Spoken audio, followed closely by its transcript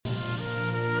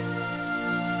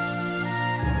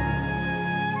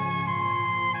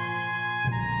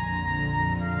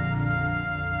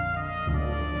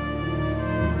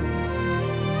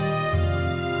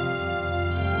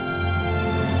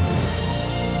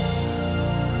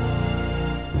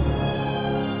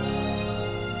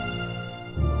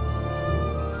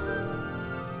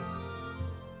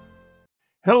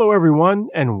Hello, everyone,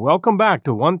 and welcome back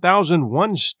to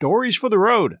 1001 Stories for the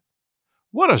Road.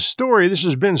 What a story this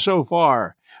has been so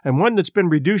far, and one that's been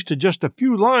reduced to just a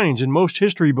few lines in most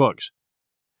history books.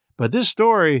 But this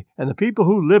story and the people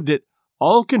who lived it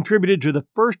all contributed to the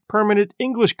first permanent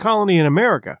English colony in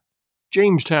America,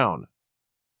 Jamestown.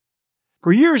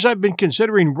 For years, I've been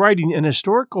considering writing an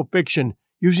historical fiction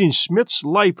using Smith's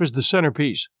life as the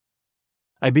centerpiece.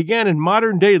 I began in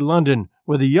modern-day London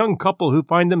with a young couple who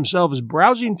find themselves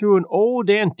browsing through an old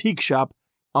antique shop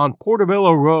on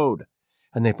Portobello Road,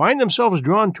 and they find themselves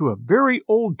drawn to a very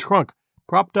old trunk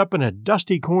propped up in a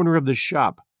dusty corner of the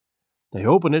shop. They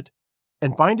open it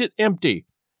and find it empty,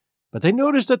 but they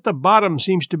notice that the bottom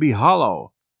seems to be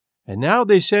hollow, and now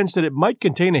they sense that it might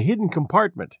contain a hidden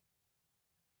compartment.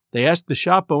 They ask the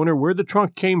shop owner where the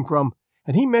trunk came from,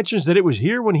 and he mentions that it was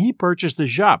here when he purchased the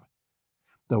shop.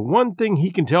 The one thing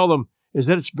he can tell them is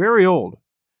that it's very old,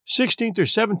 16th or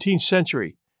 17th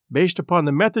century, based upon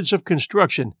the methods of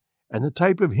construction and the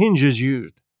type of hinges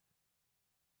used.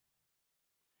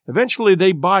 Eventually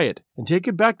they buy it and take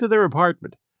it back to their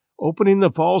apartment, opening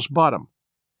the false bottom,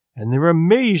 and they're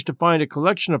amazed to find a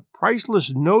collection of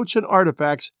priceless notes and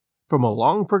artifacts from a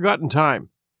long-forgotten time.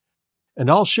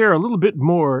 And I'll share a little bit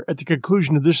more at the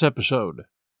conclusion of this episode.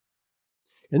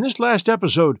 In this last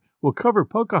episode, we'll cover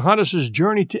Pocahontas'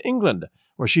 journey to England,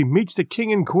 where she meets the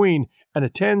king and queen and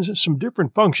attends some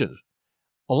different functions,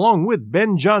 along with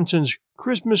Ben Jonson's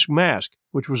Christmas Masque,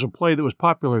 which was a play that was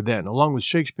popular then, along with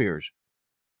Shakespeare's.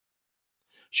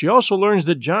 She also learns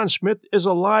that John Smith is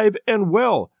alive and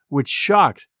well, which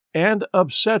shocks and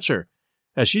upsets her,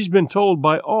 as she's been told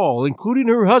by all, including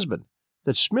her husband,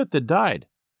 that Smith had died.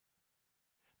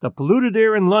 The polluted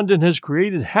air in London has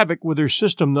created havoc with her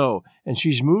system, though, and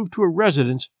she's moved to a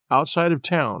residence outside of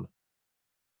town.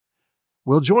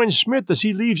 We'll join Smith as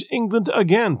he leaves England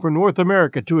again for North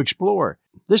America to explore,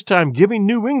 this time giving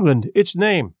New England its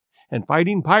name, and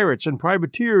fighting pirates and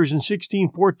privateers in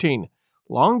 1614,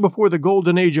 long before the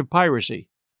golden age of piracy.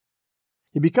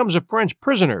 He becomes a French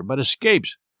prisoner, but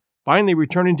escapes, finally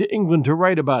returning to England to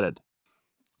write about it.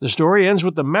 The story ends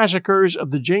with the massacres of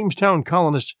the Jamestown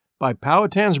colonists by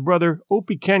Powhatan's brother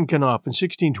Opechancanough in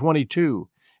 1622,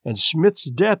 and Smith's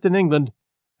death in England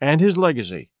and his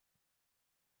legacy.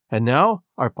 And now,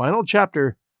 our final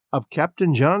chapter of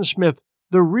Captain John Smith,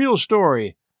 the real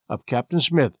story of Captain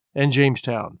Smith and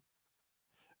Jamestown.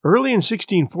 Early in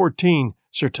 1614,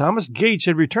 Sir Thomas Gates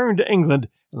had returned to England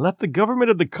and left the government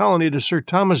of the colony to Sir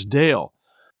Thomas Dale.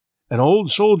 An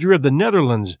old soldier of the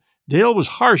Netherlands, Dale was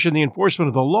harsh in the enforcement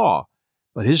of the law,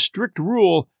 but his strict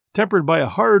rule, tempered by a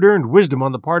hard-earned wisdom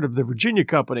on the part of the Virginia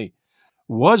Company,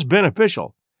 was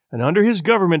beneficial, and under his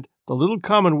government the little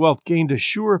Commonwealth gained a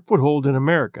sure foothold in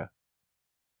America.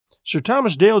 Sir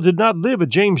Thomas Dale did not live at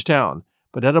Jamestown,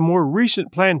 but at a more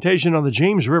recent plantation on the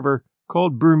James River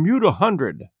called Bermuda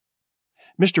Hundred.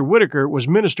 Mr. Whitaker was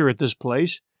minister at this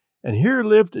place, and here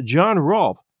lived John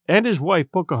Rolfe and his wife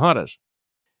Pocahontas.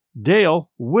 Dale,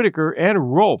 Whitaker,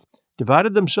 and Rolfe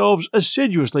devoted themselves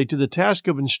assiduously to the task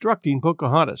of instructing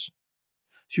Pocahontas.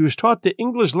 She was taught the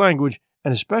English language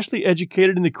and especially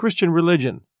educated in the Christian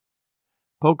religion.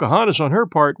 Pocahontas, on her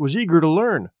part, was eager to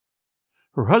learn.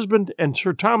 Her husband and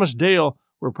Sir Thomas Dale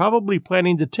were probably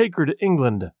planning to take her to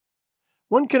England.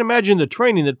 One can imagine the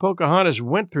training that Pocahontas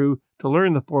went through to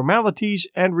learn the formalities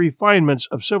and refinements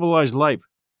of civilized life.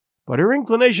 But her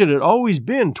inclination had always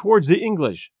been towards the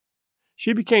English.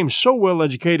 She became so well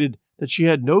educated that she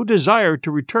had no desire to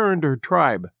return to her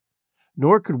tribe,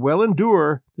 nor could well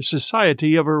endure the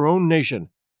society of her own nation.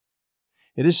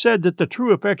 It is said that the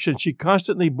true affection she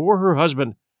constantly bore her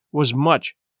husband was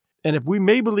much, and if we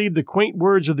may believe the quaint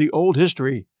words of the old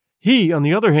history, he, on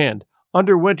the other hand,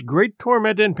 underwent great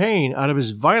torment and pain out of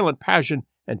his violent passion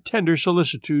and tender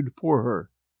solicitude for her.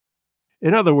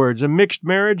 In other words, a mixed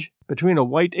marriage between a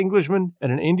white Englishman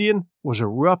and an Indian was a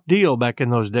rough deal back in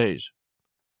those days.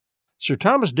 Sir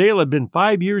Thomas Dale had been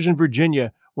 5 years in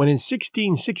Virginia when in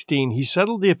 1616 he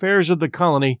settled the affairs of the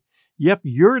colony, left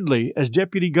Yeardley as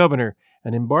deputy governor,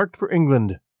 and embarked for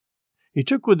England. He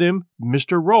took with him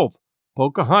Mr. Rolfe,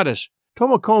 Pocahontas,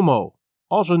 Tomocomo,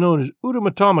 also known as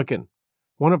Utamatomican,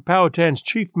 one of Powhatan's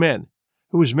chief men,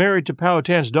 who was married to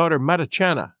Powhatan's daughter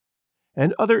Matachana,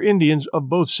 and other Indians of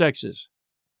both sexes.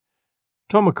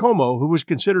 Tomocomo, who was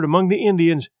considered among the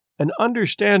Indians an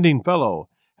understanding fellow,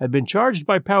 had been charged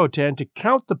by Powhatan to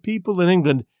count the people in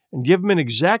England and give him an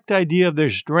exact idea of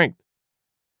their strength.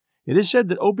 It is said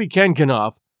that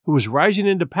Opechancanough, who was rising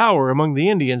into power among the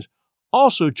Indians,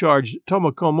 also charged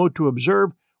Tomocomo to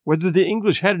observe whether the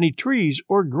English had any trees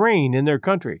or grain in their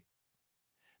country.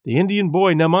 The Indian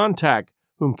boy Namontack,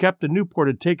 whom Captain Newport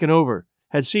had taken over,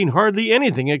 had seen hardly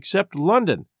anything except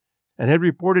London, and had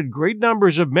reported great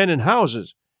numbers of men and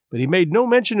houses, but he made no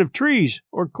mention of trees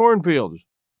or cornfields.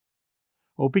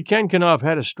 Opechancanough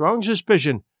had a strong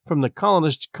suspicion from the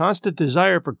colonists' constant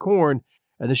desire for corn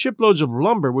and the shiploads of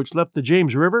lumber which left the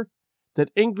James River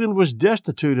that England was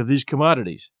destitute of these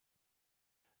commodities.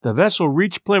 The vessel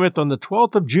reached Plymouth on the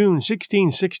 12th of June,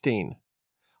 1616.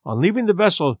 On leaving the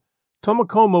vessel,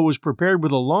 Tomocomo was prepared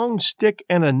with a long stick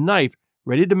and a knife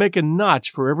ready to make a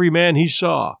notch for every man he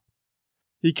saw.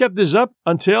 He kept this up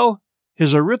until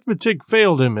his arithmetic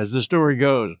failed him, as the story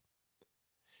goes.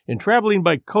 In traveling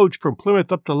by coach from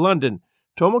Plymouth up to London,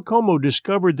 Tomocomo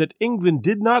discovered that England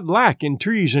did not lack in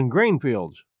trees and grain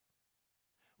fields.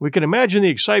 We can imagine the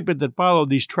excitement that followed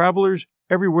these travelers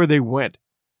everywhere they went.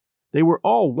 They were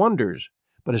all wonders,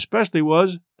 but especially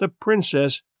was the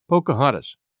Princess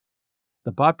Pocahontas.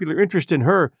 The popular interest in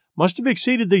her must have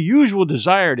exceeded the usual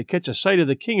desire to catch a sight of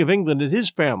the King of England and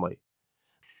his family.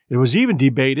 It was even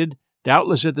debated,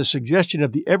 doubtless at the suggestion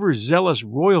of the ever-zealous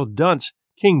royal dunce,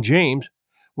 King James,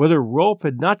 whether Rolfe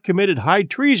had not committed high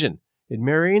treason in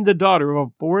marrying the daughter of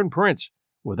a foreign prince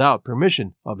without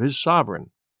permission of his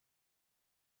sovereign.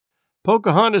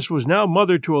 Pocahontas was now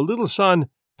mother to a little son,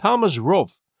 Thomas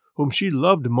Rolfe, whom she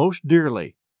loved most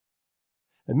dearly.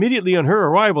 Immediately on her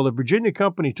arrival, the Virginia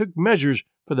Company took measures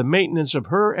for the maintenance of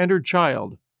her and her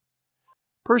child.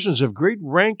 Persons of great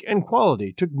rank and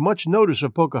quality took much notice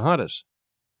of Pocahontas.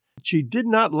 She did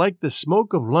not like the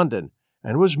smoke of London,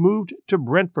 and was moved to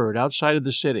Brentford outside of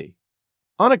the city.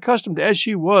 Unaccustomed as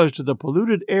she was to the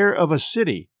polluted air of a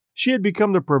city, she had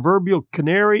become the proverbial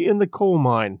canary in the coal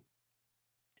mine.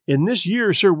 In this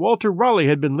year, Sir Walter Raleigh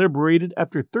had been liberated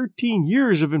after 13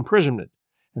 years of imprisonment,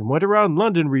 and went around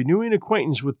London renewing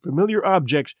acquaintance with familiar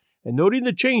objects and noting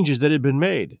the changes that had been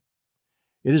made.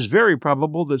 It is very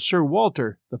probable that Sir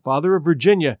Walter, the father of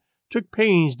Virginia, took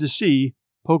pains to see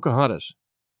Pocahontas.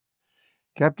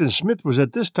 Captain Smith was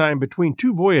at this time between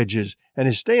two voyages, and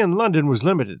his stay in London was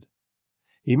limited.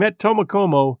 He met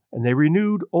Tomocomo, and they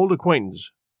renewed old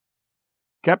acquaintance.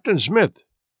 "Captain Smith,"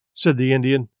 said the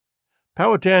Indian,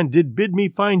 "Powhatan did bid me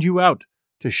find you out,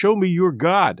 to show me your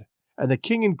God, and the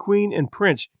king and queen and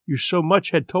prince you so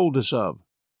much had told us of."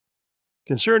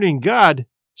 "Concerning God,"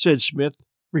 said Smith,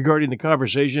 regarding the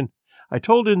conversation, "I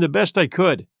told him the best I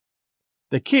could.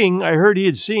 The king I heard he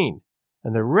had seen,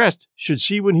 and the rest should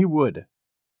see when he would."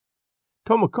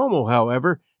 Tomocomo,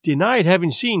 however, denied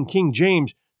having seen King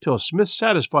James till Smith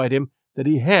satisfied him that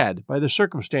he had by the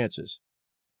circumstances.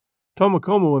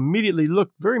 Tomocomo immediately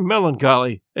looked very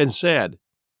melancholy and sad.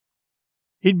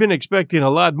 He'd been expecting a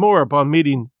lot more upon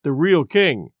meeting the real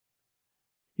king.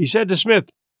 He said to Smith,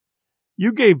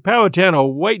 "You gave Powhatan a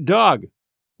white dog,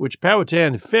 which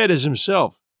Powhatan fed as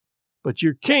himself, but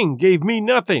your king gave me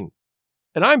nothing,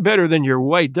 and I'm better than your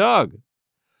white dog."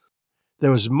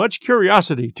 There was much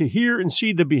curiosity to hear and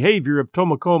see the behavior of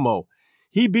Tomocomo,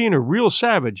 he being a real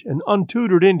savage and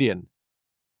untutored Indian.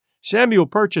 Samuel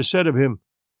Purchas said of him,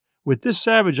 "With this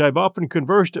savage I've often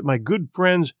conversed at my good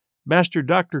friend's Master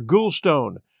Dr.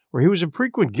 Goulstone, where he was a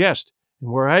frequent guest,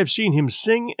 and where I have seen him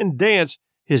sing and dance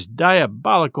his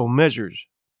diabolical measures."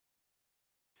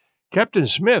 Captain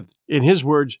Smith, in his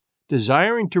words,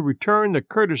 desiring to return the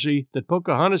courtesy that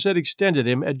Pocahontas had extended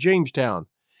him at Jamestown,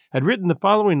 had written the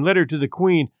following letter to the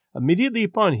Queen immediately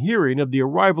upon hearing of the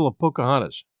arrival of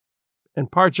Pocahontas,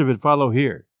 and parts of it follow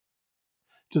here.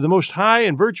 To the most high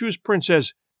and virtuous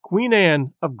Princess, Queen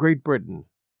Anne of Great Britain.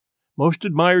 Most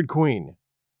admired Queen,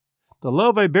 the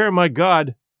love I bear my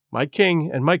God, my King,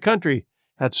 and my country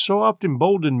hath so oft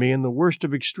emboldened me in the worst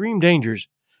of extreme dangers,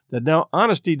 that now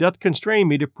honesty doth constrain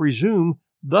me to presume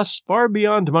thus far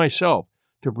beyond myself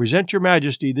to present your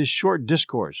Majesty this short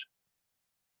discourse.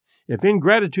 If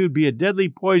ingratitude be a deadly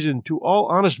poison to all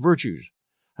honest virtues,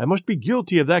 I must be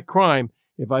guilty of that crime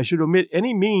if I should omit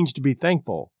any means to be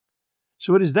thankful.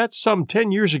 So it is that some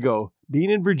 10 years ago, being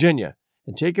in Virginia,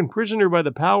 and taken prisoner by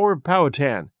the power of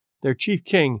Powhatan, their chief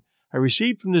king, I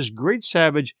received from this great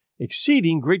savage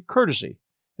exceeding great courtesy,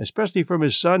 especially from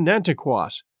his son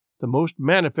Nantequas, the most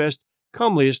manifest,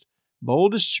 comeliest,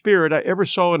 boldest spirit I ever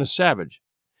saw in a savage,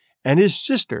 and his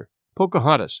sister,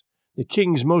 Pocahontas, the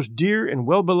king's most dear and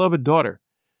well-beloved daughter,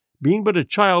 being but a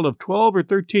child of 12 or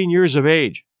 13 years of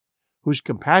age, whose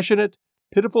compassionate,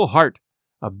 pitiful heart,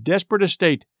 of desperate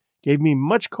estate, gave me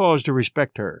much cause to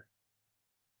respect her.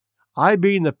 I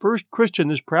being the first Christian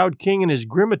this proud king and his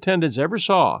grim attendants ever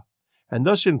saw, and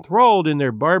thus enthralled in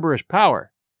their barbarous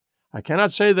power, I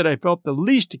cannot say that I felt the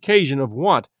least occasion of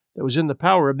want that was in the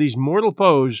power of these mortal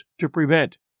foes to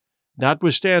prevent,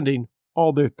 notwithstanding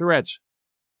all their threats.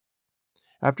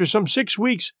 After some 6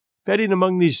 weeks, feting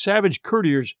among these savage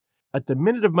courtiers, at the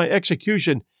minute of my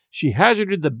execution she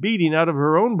hazarded the beating out of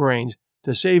her own brains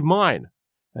to save mine,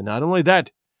 and not only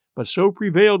that, but so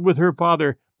prevailed with her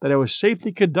father that I was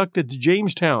safely conducted to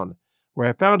Jamestown, where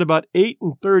I found about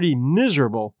 38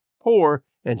 miserable, poor,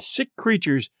 and sick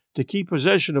creatures to keep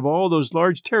possession of all those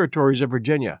large territories of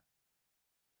Virginia.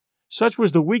 Such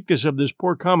was the weakness of this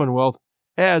poor commonwealth,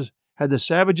 as, had the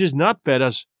savages not fed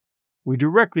us, we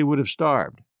directly would have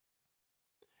starved.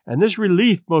 And this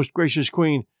relief, most gracious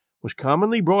Queen, was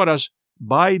commonly brought us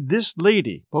by this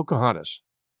lady, Pocahontas.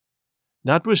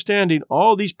 Notwithstanding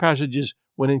all these passages,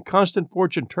 when inconstant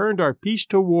fortune turned our peace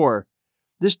to war,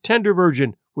 this tender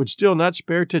virgin would still not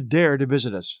spare to dare to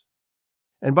visit us.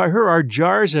 And by her our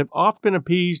jars have oft been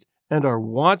appeased, and our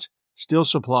wants still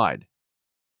supplied.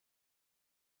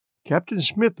 Captain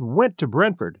Smith went to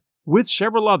Brentford, with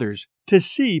several others, to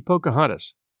see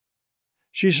Pocahontas.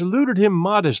 She saluted him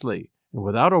modestly, and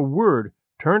without a word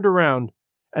turned around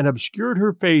and obscured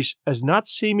her face as not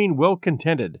seeming well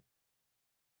contented.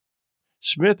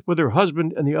 Smith, with her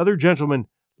husband and the other gentlemen,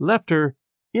 left her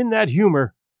in that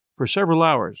humor for several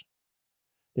hours.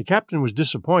 The captain was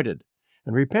disappointed,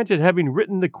 and repented having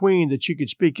written the Queen that she could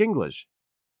speak English.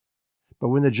 But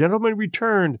when the gentlemen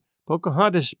returned,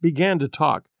 Pocahontas began to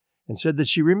talk, and said that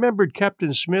she remembered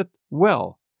Captain Smith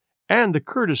well, and the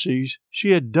courtesies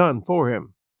she had done for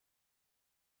him.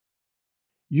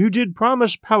 "You did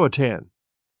promise Powhatan,"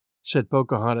 said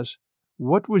Pocahontas,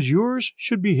 "what was yours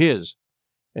should be his,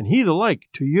 and he the like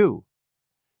to you.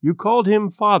 You called him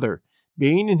father,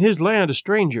 being in his land a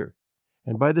stranger,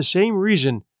 and by the same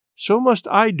reason so must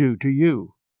I do to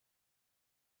you."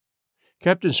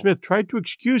 Captain Smith tried to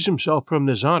excuse himself from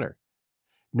this honor.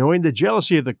 Knowing the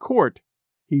jealousy of the court,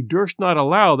 he durst not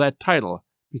allow that title,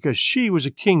 because she was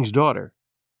a king's daughter.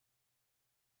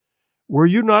 "Were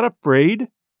you not afraid?"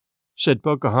 said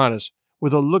Pocahontas,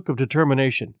 with a look of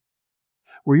determination.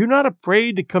 "Were you not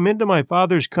afraid to come into my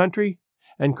father's country,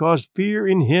 and cause fear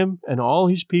in him and all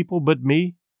his people but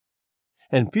me?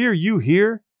 And fear you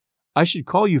here I should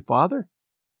call you father?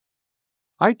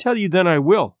 I tell you then I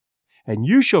will, and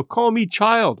you shall call me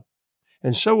child,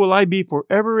 and so will I be for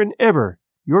ever and ever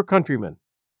your countryman.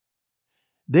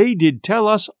 They did tell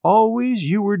us always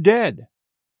you were dead,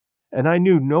 and I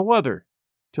knew no other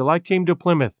till I came to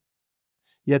Plymouth.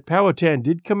 Yet Powhatan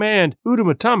did command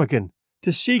Uttamatomican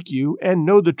to seek you and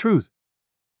know the truth,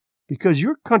 because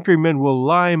your countrymen will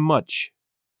lie much."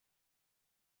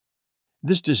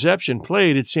 This deception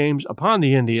played, it seems, upon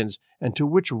the Indians, and to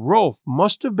which Rolfe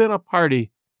must have been a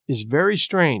party, is very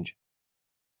strange.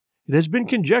 It has been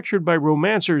conjectured by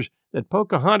romancers that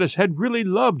Pocahontas had really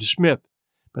loved Smith,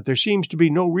 but there seems to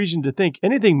be no reason to think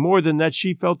anything more than that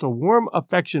she felt a warm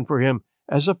affection for him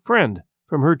as a friend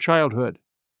from her childhood.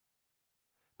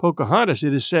 Pocahontas,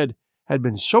 it is said, had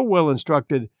been so well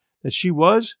instructed that she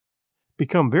was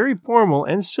become very formal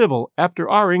and civil after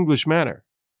our English manner.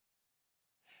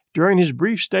 During his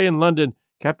brief stay in London,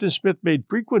 Captain Smith made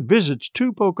frequent visits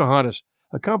to Pocahontas,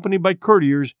 accompanied by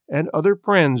courtiers and other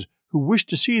friends who wished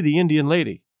to see the Indian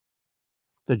lady.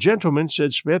 The gentlemen,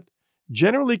 said Smith,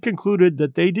 generally concluded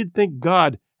that they did think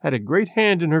God had a great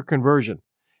hand in her conversion,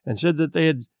 and said that they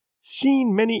had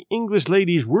seen many English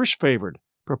ladies worse favored,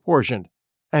 proportioned,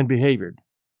 and behaviored.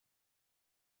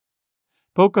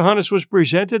 Pocahontas was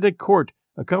presented at court,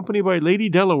 accompanied by Lady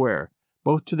Delaware,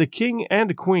 both to the king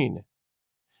and queen.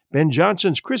 Ben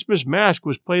Jonson's Christmas Masque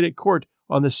was played at court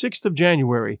on the 6th of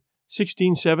January,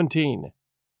 1617.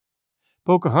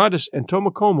 Pocahontas and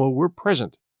Tomocomo were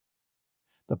present.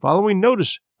 The following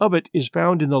notice of it is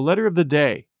found in the letter of the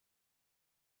day.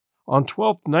 On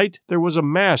Twelfth Night there was a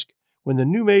masque, when the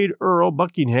new-made Earl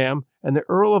Buckingham and the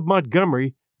Earl of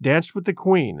Montgomery danced with the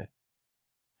Queen.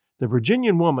 The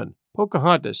Virginian woman,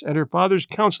 Pocahontas, and her father's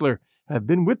counselor have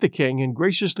been with the king and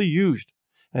graciously used,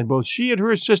 and both she and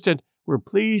her assistant were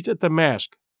pleased at the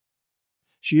masque.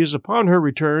 She is upon her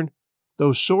return,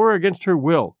 though sore against her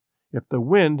will, if the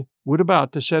wind would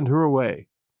about to send her away.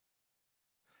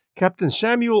 Captain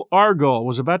Samuel Argall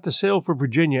was about to sail for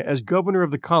Virginia as governor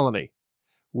of the colony.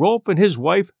 Rolfe and his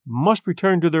wife must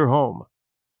return to their home.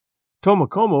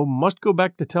 Tomocomo must go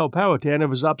back to tell Powhatan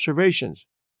of his observations,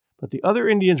 but the other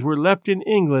Indians were left in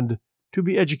England to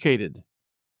be educated.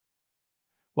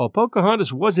 While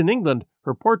Pocahontas was in England,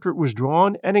 her portrait was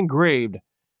drawn and engraved.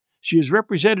 She is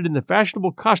represented in the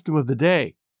fashionable costume of the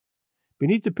day.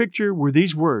 Beneath the picture were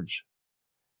these words: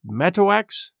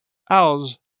 Matoax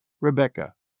als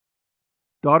Rebecca,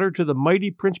 daughter to the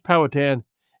mighty Prince Powhatan,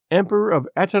 Emperor of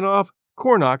Atanof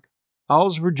Cornock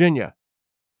als Virginia,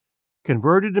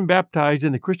 converted and baptized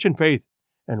in the Christian faith,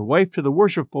 and wife to the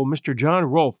worshipful Mr. John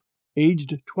Rolfe,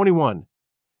 aged 21,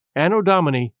 Anno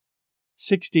Domini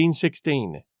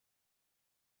 1616.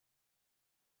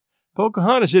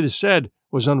 Pocahontas, it is said,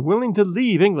 was unwilling to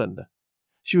leave England.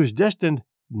 She was destined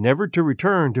never to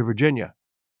return to Virginia.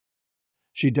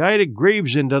 She died at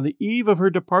Gravesend on the eve of her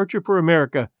departure for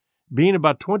America, being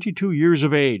about 22 years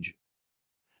of age.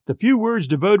 The few words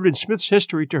devoted in Smith's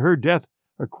history to her death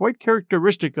are quite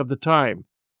characteristic of the time.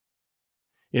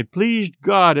 It pleased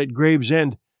God at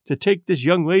Gravesend to take this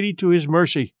young lady to his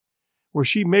mercy, where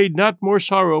she made not more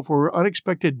sorrow for her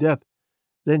unexpected death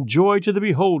than joy to the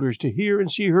beholders to hear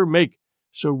and see her make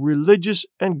so religious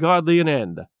and godly an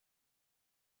end.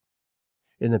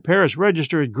 In the Paris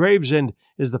Register at Gravesend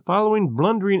is the following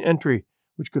blundering entry,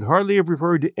 which could hardly have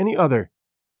referred to any other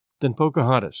than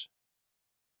Pocahontas.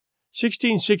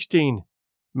 1616,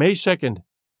 May 2nd,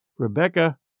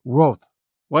 Rebecca Roth,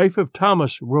 wife of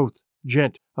Thomas Roth,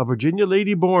 gent, a Virginia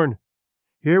lady born,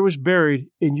 here was buried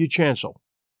in ye chancel.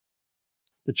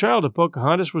 The child of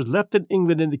Pocahontas was left in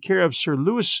England in the care of Sir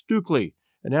Lewis Stukely,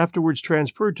 and afterwards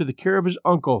transferred to the care of his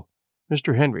uncle,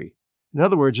 Mr. Henry. In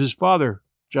other words, his father,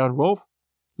 John Rolfe,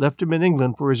 left him in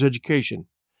England for his education.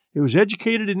 He was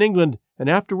educated in England and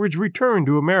afterwards returned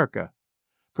to America.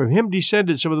 From him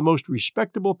descended some of the most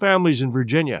respectable families in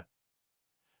Virginia.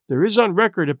 There is on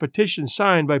record a petition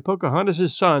signed by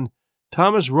Pocahontas' son,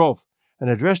 Thomas Rolfe, and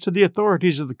addressed to the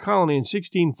authorities of the colony in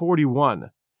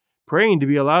 1641. Praying to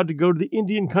be allowed to go to the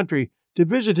Indian country to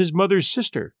visit his mother's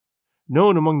sister,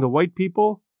 known among the white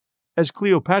people as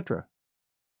Cleopatra.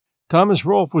 Thomas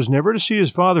Rolfe was never to see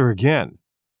his father again.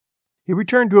 He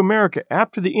returned to America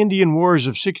after the Indian Wars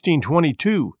of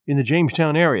 1622 in the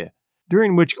Jamestown area,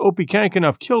 during which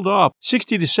Opechancanough killed off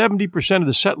 60 to 70% of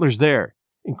the settlers there,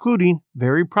 including,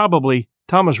 very probably,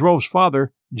 Thomas Rolfe's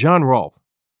father, John Rolfe,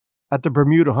 at the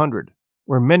Bermuda Hundred,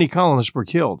 where many colonists were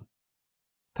killed.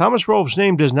 Thomas Rolfe's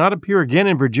name does not appear again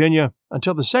in Virginia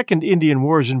until the Second Indian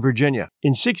Wars in Virginia in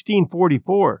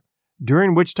 1644,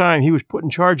 during which time he was put in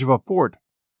charge of a fort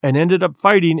and ended up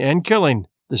fighting and killing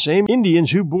the same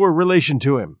Indians who bore relation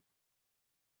to him.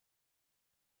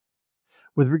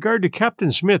 With regard to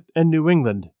Captain Smith and New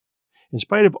England, in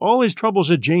spite of all his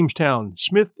troubles at Jamestown,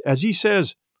 Smith, as he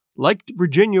says, liked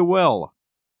Virginia well.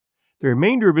 The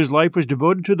remainder of his life was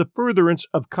devoted to the furtherance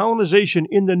of colonization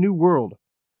in the New World.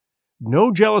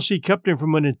 No jealousy kept him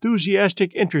from an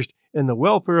enthusiastic interest in the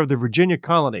welfare of the Virginia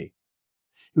colony.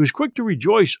 He was quick to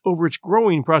rejoice over its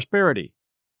growing prosperity.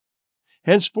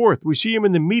 Henceforth, we see him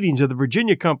in the meetings of the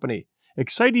Virginia Company,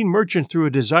 exciting merchants through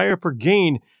a desire for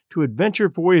gain to adventure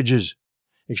voyages,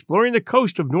 exploring the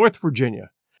coast of North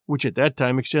Virginia, which at that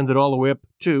time extended all the way up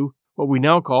to what we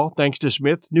now call, thanks to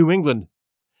Smith, New England,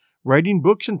 writing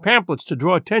books and pamphlets to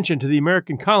draw attention to the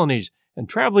American colonies, and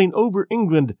traveling over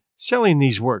England selling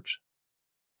these works.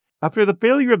 After the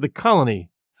failure of the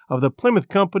colony, of the Plymouth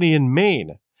Company in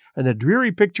Maine, and the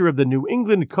dreary picture of the New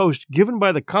England coast given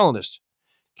by the colonists,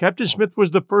 Captain Smith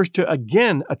was the first to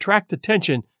again attract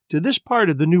attention to this part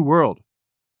of the New World.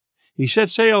 He set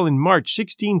sail in March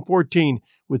 1614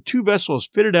 with 2 vessels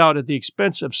fitted out at the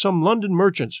expense of some London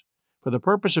merchants for the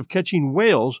purpose of catching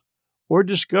whales or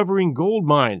discovering gold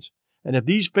mines, and if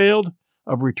these failed,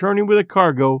 of returning with a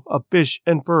cargo of fish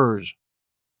and furs.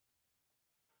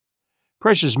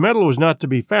 Precious metal was not to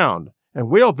be found, and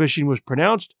whale fishing was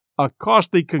pronounced a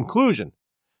costly conclusion,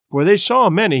 for they saw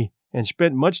many and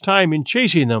spent much time in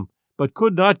chasing them, but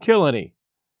could not kill any.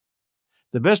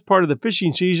 The best part of the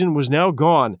fishing season was now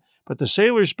gone, but the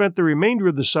sailors spent the remainder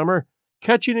of the summer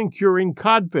catching and curing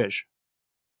codfish.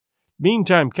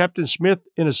 Meantime, Captain Smith,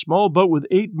 in a small boat with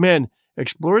 8 men,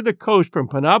 explored the coast from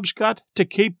Penobscot to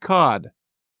Cape Cod.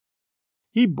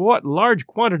 He bought large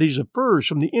quantities of furs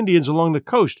from the Indians along the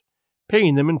coast,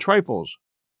 paying them in trifles.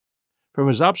 From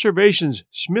his observations,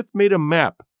 Smith made a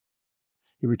map.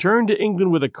 He returned to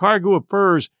England with a cargo of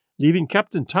furs, leaving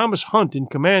Captain Thomas Hunt in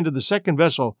command of the second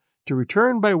vessel to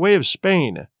return by way of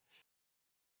Spain,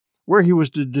 where he was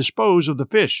to dispose of the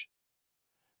fish.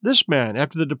 This man,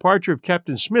 after the departure of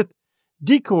Captain Smith,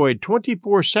 decoyed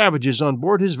 24 savages on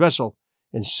board his vessel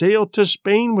and sailed to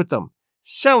Spain with them,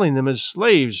 selling them as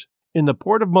slaves in the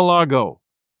port of Malago.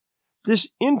 This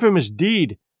infamous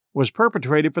deed was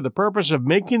perpetrated for the purpose of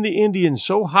making the Indians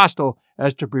so hostile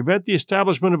as to prevent the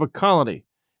establishment of a colony,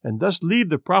 and thus leave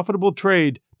the profitable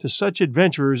trade to such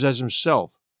adventurers as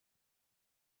himself.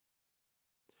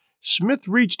 Smith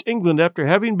reached England after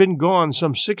having been gone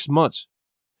some 6 months.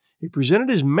 He presented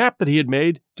his map that he had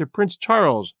made to Prince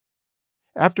Charles,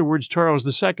 afterwards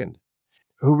Charles II,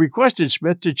 who requested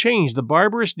Smith to change the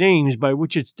barbarous names by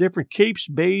which its different capes,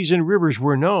 bays, and rivers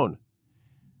were known.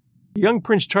 The young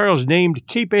Prince Charles named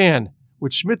Cape Anne,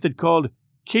 which Smith had called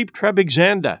Cape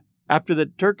Trabixanda, after the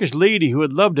Turkish lady who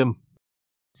had loved him,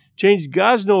 changed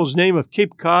Gosnold's name of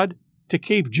Cape Cod to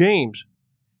Cape James,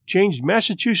 changed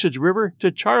Massachusetts River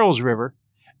to Charles River,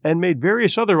 and made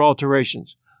various other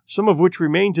alterations, some of which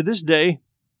remain to this day,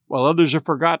 while others are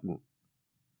forgotten.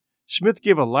 Smith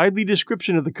gave a lively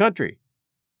description of the country.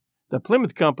 The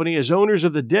Plymouth Company, as owners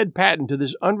of the dead patent to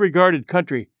this unregarded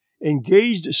country,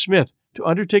 engaged Smith to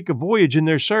undertake a voyage in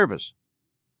their service.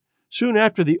 Soon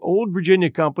after, the Old Virginia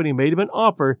Company made him an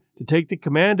offer to take the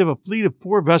command of a fleet of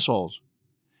 4 vessels.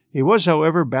 He was,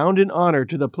 however, bound in honor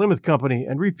to the Plymouth Company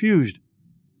and refused.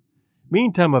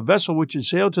 Meantime, a vessel which had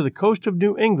sailed to the coast of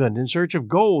New England in search of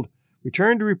gold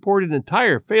returned to report an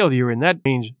entire failure in that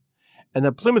means, and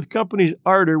the Plymouth Company's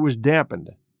ardor was dampened.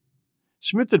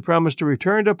 Smith had promised to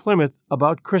return to Plymouth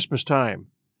about Christmas time.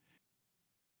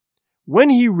 When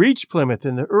he reached Plymouth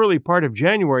in the early part of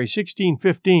January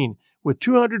 1615, with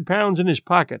 200 pounds in his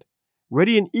pocket,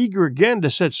 ready and eager again to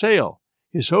set sail,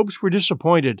 his hopes were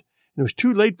disappointed, and it was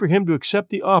too late for him to accept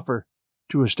the offer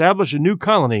to establish a new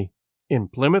colony in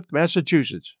Plymouth,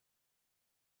 Massachusetts.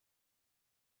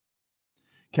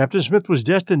 Captain Smith was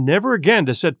destined never again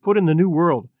to set foot in the New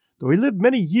World, though he lived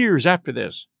many years after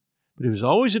this, but he was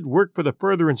always at work for the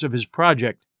furtherance of his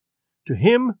project. To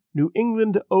him, New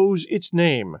England owes its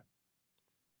name.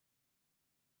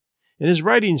 In his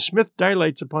writings, Smith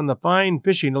dilates upon the fine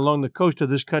fishing along the coast of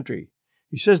this country.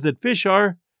 He says that fish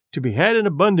are to be had in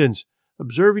abundance,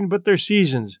 observing but their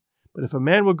seasons. But if a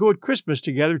man will go at Christmas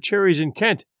to gather cherries in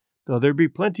Kent, though there be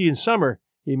plenty in summer,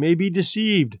 he may be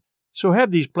deceived. So have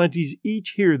these plenties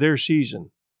each here their season.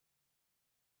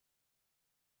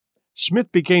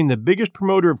 Smith became the biggest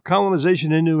promoter of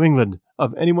colonization in New England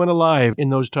of anyone alive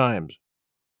in those times.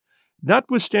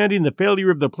 Notwithstanding the failure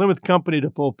of the Plymouth Company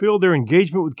to fulfill their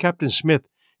engagement with Captain Smith,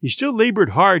 he still labored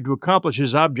hard to accomplish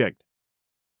his object.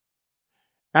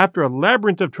 After a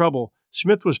labyrinth of trouble,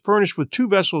 Smith was furnished with 2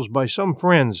 vessels by some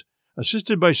friends,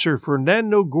 assisted by Sir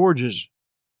Fernando Gorges.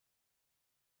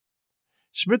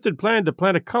 Smith had planned to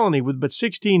plant a colony with but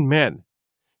 16 men.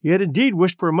 He had indeed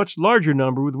wished for a much larger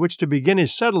number with which to begin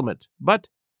his settlement, but,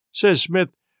 says Smith,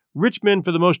 rich men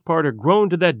for the most part are grown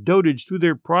to that dotage through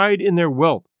their pride in their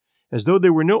wealth, as though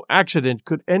there were no accident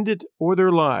could end it or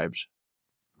their lives.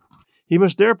 He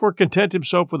must therefore content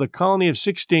himself with a colony of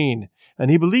 16,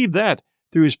 and he believed that,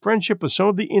 through his friendship with some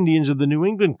of the Indians of the New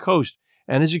England coast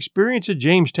and his experience at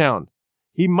Jamestown,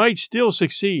 he might still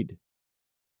succeed.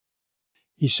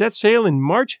 He set sail in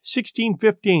March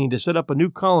 1615 to set up a new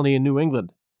colony in New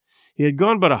England. He had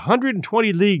gone but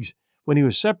 120 leagues when he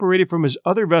was separated from his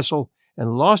other vessel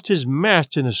and lost his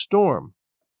mast in a storm.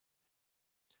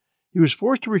 He was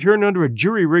forced to return under a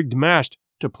jury-rigged mast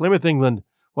to Plymouth, England,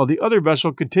 while the other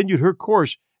vessel continued her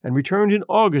course and returned in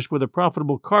August with a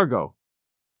profitable cargo.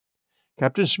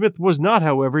 Captain Smith was not,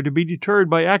 however, to be deterred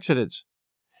by accidents.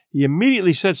 He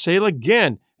immediately set sail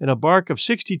again in a bark of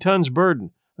 60 tons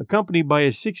burden, accompanied by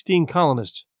his 16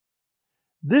 colonists.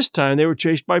 This time they were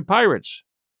chased by pirates.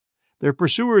 Their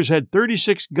pursuers had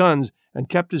 36 guns and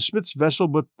Captain Smith's vessel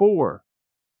but 4.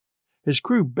 His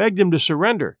crew begged him to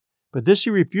surrender, but this he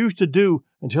refused to do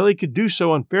until he could do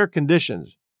so on fair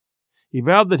conditions. He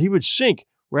vowed that he would sink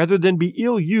rather than be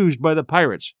ill-used by the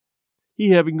pirates,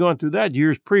 he having gone through that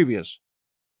years previous.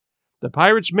 The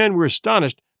pirates' men were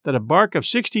astonished that a bark of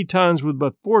 60 tons with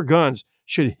but 4 guns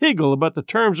should higgle about the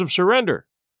terms of surrender.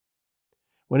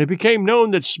 When it became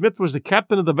known that Smith was the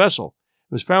captain of the vessel,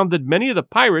 it was found that many of the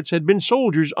pirates had been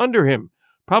soldiers under him,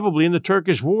 probably in the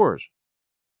Turkish wars.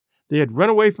 They had run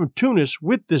away from Tunis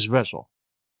with this vessel.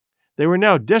 They were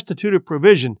now destitute of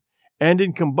provision and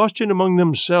in combustion among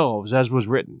themselves, as was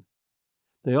written.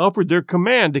 They offered their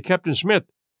command to Captain Smith,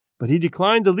 but he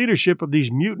declined the leadership of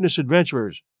these mutinous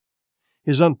adventurers.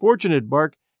 His unfortunate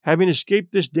bark, having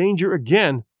escaped this danger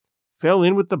again, fell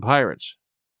in with the pirates.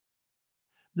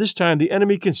 This time the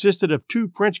enemy consisted of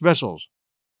 2 French vessels.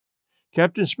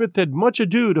 Captain Smith had much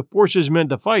ado to force his men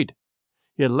to fight.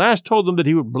 He at last told them that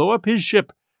he would blow up his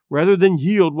ship rather than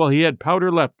yield while he had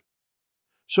powder left.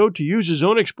 So, to use his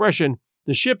own expression,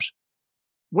 the ships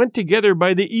went together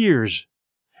by the ears,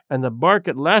 and the bark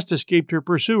at last escaped her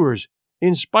pursuers,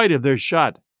 in spite of their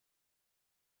shot.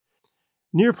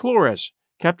 Near Flores,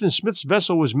 Captain Smith's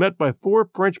vessel was met by 4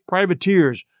 French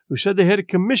privateers who said they had a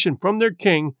commission from their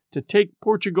king to take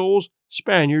Portugals,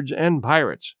 Spaniards, and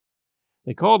pirates.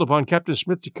 They called upon Captain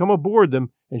Smith to come aboard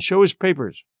them and show his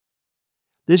papers.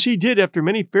 This he did after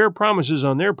many fair promises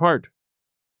on their part.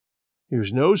 He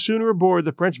was no sooner aboard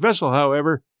the French vessel,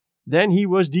 however, than he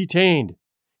was detained,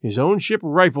 his own ship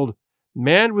rifled,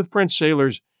 manned with French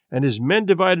sailors, and his men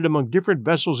divided among different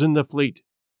vessels in the fleet.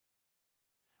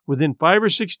 Within 5 or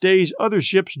 6 days, other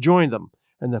ships joined them,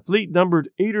 and the fleet numbered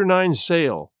 8 or 9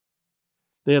 sail.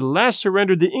 They at last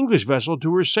surrendered the English vessel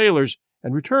to her sailors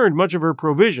and returned much of her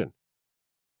provision.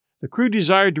 The crew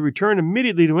desired to return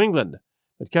immediately to England,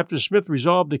 but Captain Smith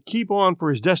resolved to keep on for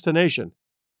his destination.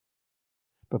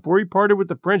 Before he parted with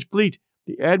the French fleet,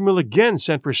 the admiral again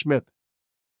sent for Smith.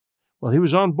 While he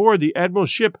was on board the admiral's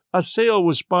ship, a sail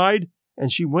was spied,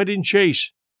 and she went in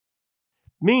chase.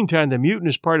 Meantime, the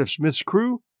mutinous part of Smith's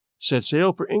crew set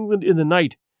sail for England in the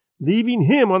night, leaving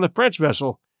him on the French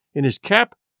vessel in his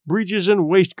cap, breeches, and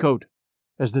waistcoat,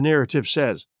 as the narrative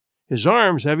says, his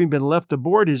arms having been left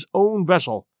aboard his own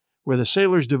vessel, where the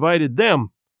sailors divided them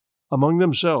among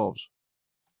themselves.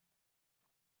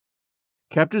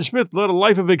 Captain Smith led a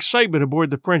life of excitement aboard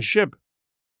the French ship.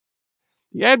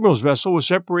 The admiral's vessel was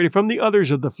separated from the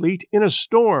others of the fleet in a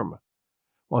storm.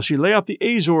 While she lay off the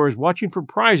Azores watching for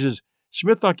prizes,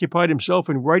 Smith occupied himself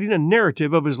in writing a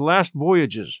narrative of his last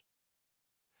voyages.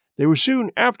 They were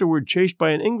soon afterward chased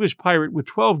by an English pirate with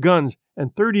 12 guns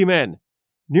and 30 men,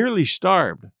 nearly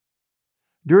starved.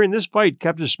 During this fight,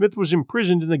 Captain Smith was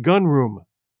imprisoned in the gun room.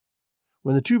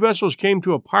 When the two vessels came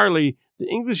to a parley, the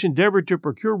English endeavored to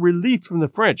procure relief from the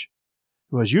French,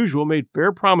 who as usual made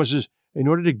fair promises in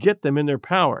order to get them in their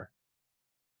power.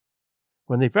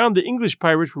 When they found the English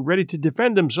pirates were ready to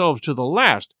defend themselves to the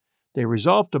last, they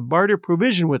resolved to barter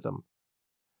provision with them.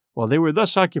 While they were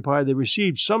thus occupied, they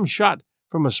received some shot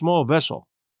from a small vessel.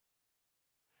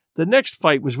 The next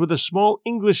fight was with a small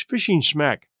English fishing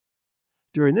smack.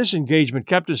 During this engagement,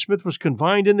 Captain Smith was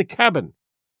confined in the cabin.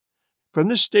 From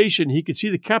this station, he could see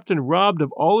the captain robbed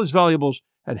of all his valuables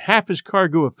and half his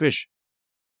cargo of fish.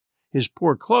 His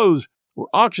poor clothes were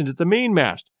auctioned at the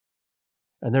mainmast,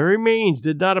 and their remains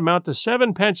did not amount to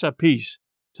 7 pence apiece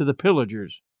to the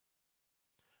pillagers.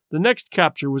 The next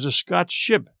capture was a Scotch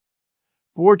ship.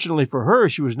 Fortunately for her,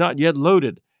 she was not yet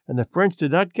loaded, and the French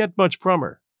did not get much from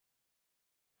her.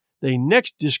 They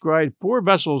next descried 4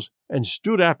 vessels and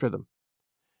stood after them.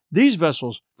 These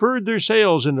vessels furled their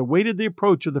sails and awaited the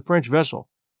approach of the French vessel.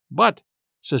 But,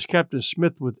 says Captain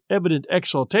Smith with evident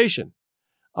exultation,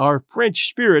 our French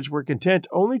spirits were content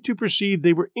only to perceive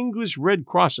they were English Red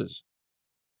Crosses.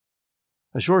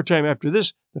 A short time after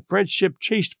this, the French ship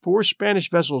chased 4 Spanish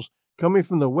vessels coming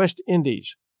from the West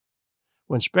Indies.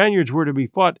 When Spaniards were to be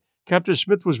fought, Captain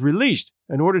Smith was released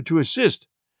and ordered to assist,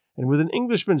 and with an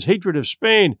Englishman's hatred of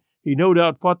Spain, he no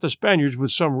doubt fought the Spaniards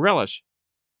with some relish.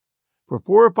 For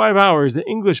 4 or 5 hours the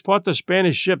English fought the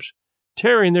Spanish ships,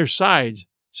 tearing their sides,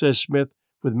 says Smith,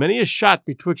 with many a shot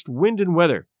betwixt wind and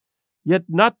weather, yet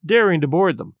not daring to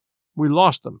board them. We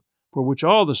lost them, for which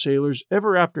all the sailors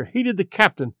ever after hated the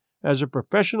captain as a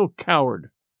professional coward.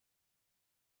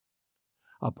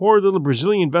 A poor little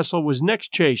Brazilian vessel was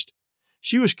next chased.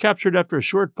 She was captured after a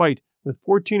short fight with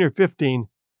 14 or 15,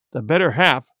 the better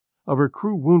half, of her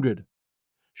crew wounded.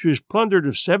 She was plundered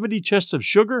of 70 chests of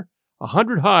sugar,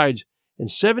 100 hides, and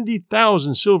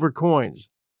 70,000 silver coins.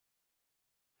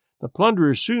 The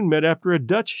plunderers soon met after a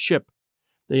Dutch ship.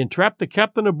 They entrapped the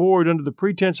captain aboard under the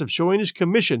pretense of showing his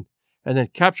commission, and then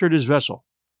captured his vessel,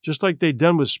 just like they'd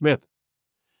done with Smith.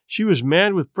 She was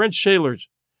manned with French sailors,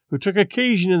 who took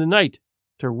occasion in the night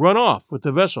to run off with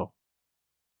the vessel.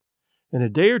 In a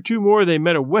day or 2 more they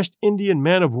met a West Indian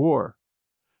man of war.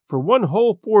 For 1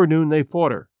 whole forenoon they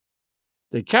fought her.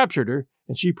 They captured her,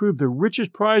 and she proved the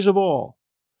richest prize of all.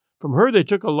 From her they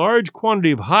took a large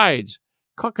quantity of hides,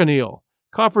 cochineal,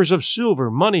 coffers of silver,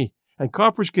 money, and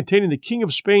coffers containing the King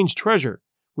of Spain's treasure,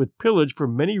 with pillage for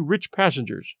many rich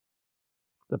passengers.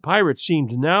 The pirates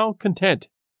seemed now content.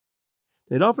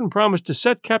 They had often promised to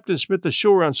set Captain Smith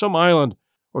ashore on some island,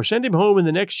 or send him home in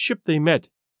the next ship they met.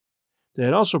 They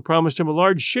had also promised him a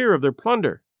large share of their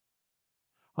plunder.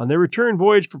 On their return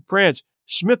voyage from France,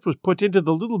 Smith was put into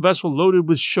the little vessel loaded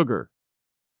with sugar.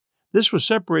 This was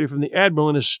separated from the admiral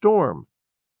in a storm.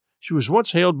 She was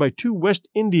once hailed by 2 West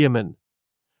Indiamen.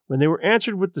 When they were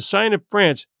answered with the sign of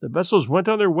France, the vessels went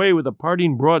on their way with a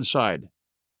parting broadside.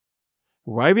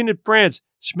 Arriving at France,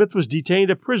 Smith was detained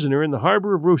a prisoner in the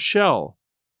harbor of Rochelle.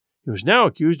 He was now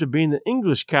accused of being the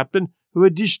English captain who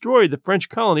had destroyed the French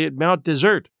colony at Mount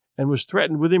Desert, and was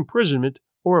threatened with imprisonment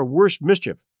or a worse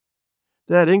mischief.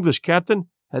 That English captain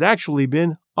had actually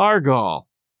been Argall,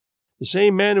 the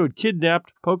same man who had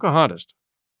kidnapped Pocahontas,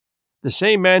 the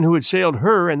same man who had sailed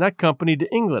her and that company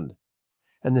to England,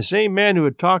 and the same man who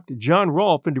had talked John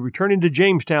Rolfe into returning to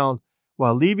Jamestown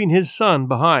while leaving his son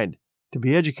behind to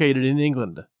be educated in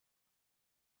England.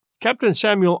 Captain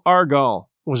Samuel Argall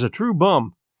was a true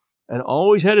bum, and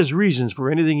always had his reasons for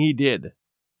anything he did.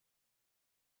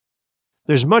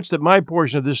 There's much that my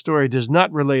portion of this story does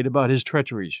not relate about his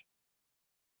treacheries.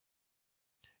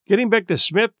 Getting back to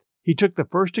Smith, he took the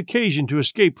first occasion to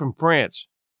escape from France.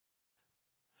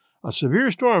 A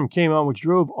severe storm came on which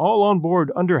drove all on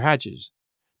board under hatches.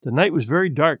 The night was very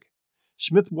dark.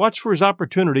 Smith watched for his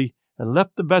opportunity and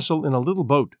left the vessel in a little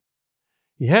boat.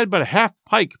 He had but a half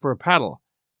pike for a paddle.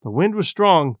 The wind was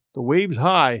strong, the waves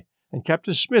high, and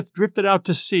Captain Smith drifted out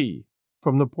to sea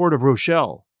from the port of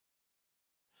Rochelle.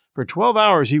 For 12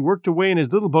 hours he worked away in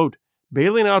his little boat,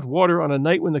 bailing out water on a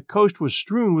night when the coast was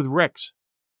strewn with wrecks.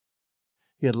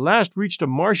 He at last reached a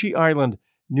marshy island,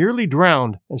 nearly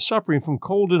drowned and suffering from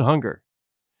cold and hunger.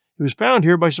 He was found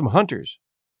here by some hunters.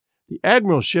 The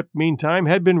admiral's ship, meantime,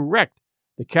 had been wrecked,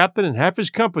 the captain and half his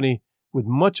company, with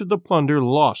much of the plunder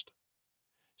lost.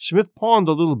 Smith pawned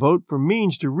the little boat for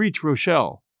means to reach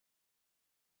Rochelle.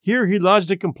 Here he lodged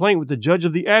a complaint with the judge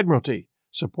of the Admiralty,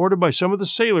 supported by some of the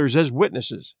sailors as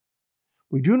witnesses.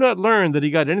 We do not learn that he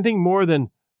got anything more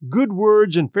than good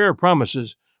words and fair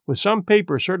promises, with some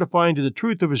paper certifying to the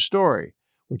truth of his story,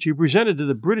 which he presented to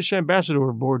the British ambassador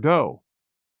of Bordeaux.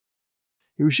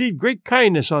 He received great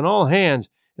kindness on all hands,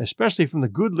 especially from the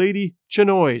good lady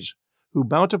Chenoise, who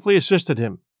bountifully assisted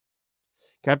him.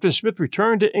 Captain Smith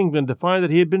returned to England to find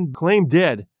that he had been claimed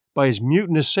dead by his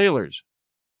mutinous sailors.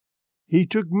 He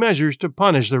took measures to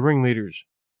punish the ringleaders.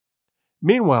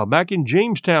 Meanwhile, back in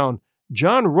Jamestown,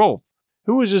 John Rolfe,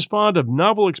 who was as fond of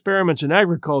novel experiments in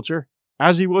agriculture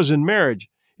as he was in marriage,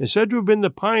 is said to have been the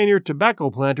pioneer tobacco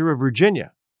planter of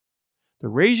Virginia. The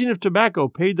raising of tobacco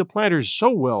paid the planters so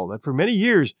well that for many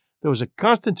years there was a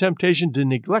constant temptation to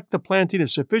neglect the planting of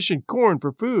sufficient corn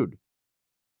for food.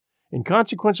 In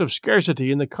consequence of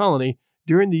scarcity in the colony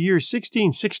during the year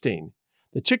 1616,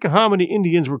 the Chickahominy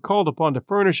Indians were called upon to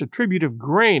furnish a tribute of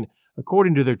grain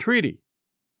according to their treaty.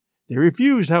 They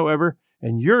refused, however,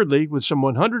 and Yeardley, with some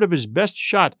 100 of his best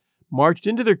shot, marched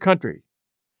into their country.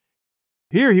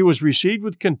 Here he was received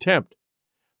with contempt.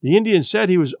 The Indians said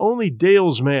he was only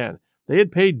Dale's man. They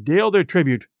had paid Dale their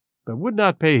tribute, but would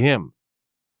not pay him.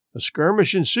 A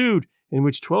skirmish ensued in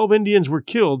which 12 Indians were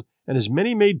killed and as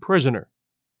many made prisoner.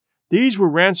 These were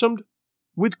ransomed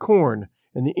with corn,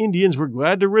 and the Indians were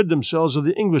glad to rid themselves of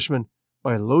the Englishmen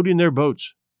by loading their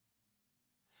boats.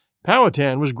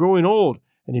 Powhatan was growing old,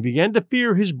 and he began to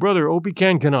fear his brother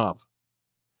Opechancanough.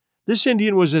 This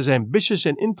Indian was as ambitious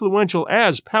and influential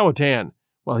as Powhatan,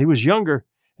 while he was younger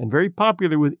and very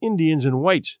popular with Indians and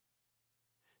whites.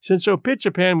 Since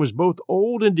Opitchapan was both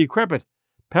old and decrepit,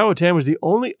 Powhatan was the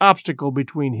only obstacle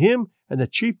between him and the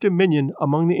chief dominion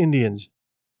among the Indians.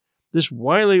 This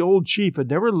wily old chief had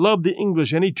never loved the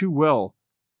English any too well.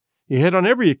 He had on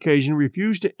every occasion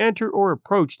refused to enter or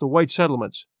approach the white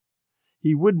settlements.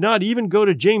 He would not even go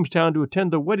to Jamestown to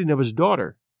attend the wedding of his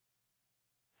daughter.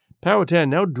 Powhatan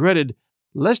now dreaded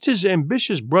lest his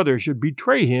ambitious brother should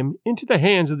betray him into the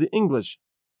hands of the English.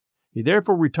 He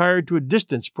therefore retired to a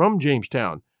distance from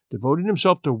Jamestown, devoting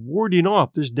himself to warding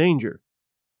off this danger.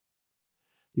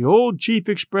 The old chief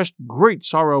expressed great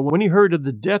sorrow when he heard of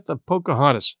the death of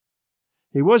Pocahontas.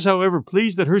 He was, however,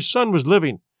 pleased that her son was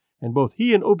living, and both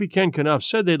he and Opechancanough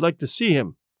said they'd like to see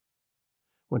him.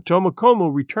 When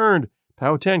Tomocomo returned,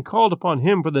 Powhatan called upon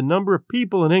him for the number of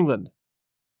people in England.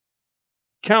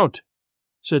 "Count,"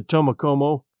 said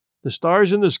Tomocomo, "the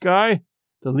stars in the sky,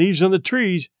 the leaves on the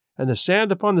trees, and the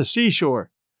sand upon the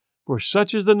seashore, for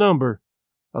such is the number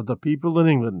of the people in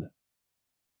England."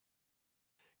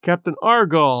 Captain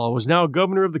Argall was now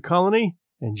governor of the colony,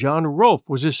 and John Rolfe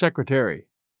was his secretary.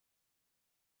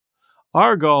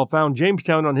 Argall found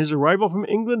Jamestown on his arrival from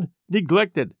England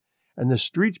neglected, and the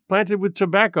streets planted with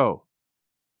tobacco.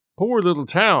 Poor little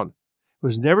town! It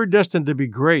was never destined to be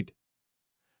great.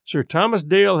 Sir Thomas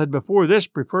Dale had before this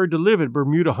preferred to live at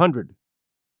Bermuda Hundred.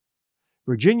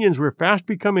 Virginians were fast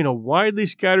becoming a widely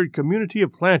scattered community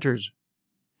of planters.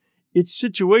 Its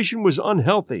situation was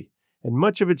unhealthy, and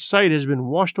much of its site has been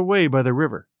washed away by the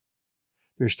river.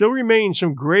 There still remain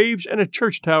some graves and a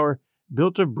church tower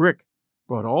built of brick,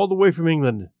 brought all the way from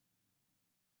England.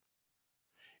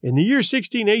 In the year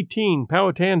 1618,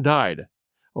 Powhatan died.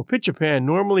 Opitchapan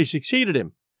normally succeeded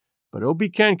him, but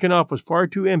Opechancanough was far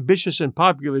too ambitious and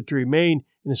popular to remain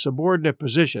in a subordinate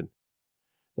position.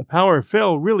 The power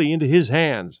fell really into his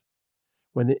hands.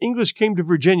 When the English came to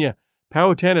Virginia,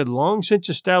 Powhatan had long since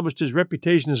established his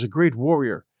reputation as a great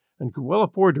warrior, and could well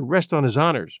afford to rest on his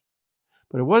honors.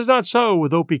 But it was not so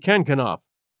with Opechancanough.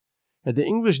 Had the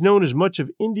English known as much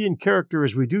of Indian character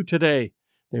as we do today,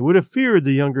 they would have feared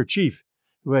the younger chief,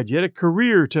 who had yet a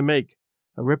career to make,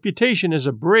 a reputation as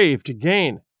a brave to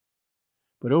gain.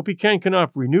 But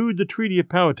Opechancanough renewed the treaty of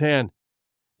Powhatan.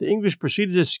 The English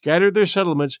proceeded to scatter their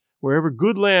settlements wherever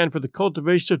good land for the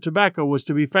cultivation of tobacco was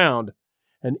to be found,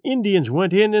 and Indians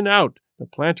went in and out the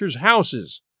planters'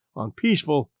 houses on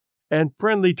peaceful and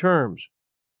friendly terms.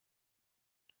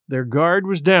 Their guard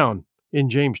was down in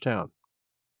Jamestown.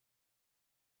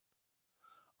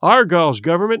 Argyll's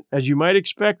government, as you might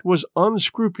expect, was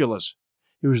unscrupulous.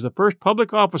 He was the first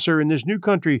public officer in this new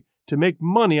country to make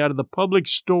money out of the public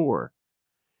store.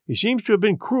 He seems to have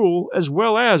been cruel as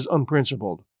well as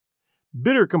unprincipled.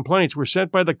 Bitter complaints were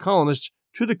sent by the colonists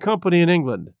to the company in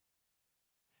England.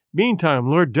 Meantime,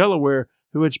 Lord Delaware,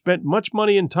 who had spent much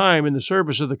money and time in the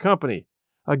service of the company,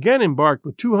 again embarked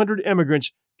with 200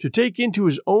 emigrants to take into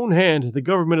his own hand the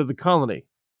government of the colony.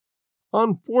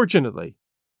 Unfortunately,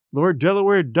 Lord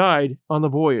Delaware died on the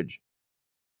voyage.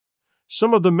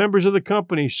 Some of the members of the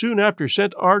company soon after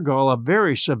sent Argyll a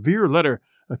very severe letter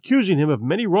accusing him of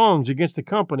many wrongs against the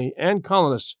company and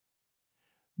colonists.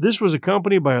 This was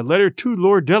accompanied by a letter to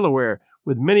Lord Delaware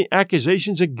with many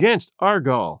accusations against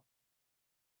Argyll.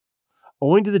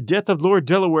 Owing to the death of Lord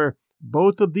Delaware,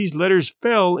 both of these letters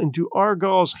fell into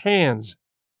Argyll's hands.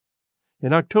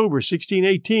 In October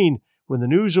 1618, when the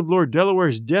news of Lord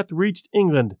Delaware's death reached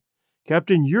England,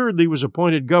 Captain Yeardley was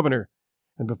appointed governor,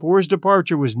 and before his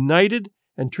departure was knighted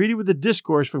and treated with a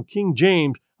discourse from King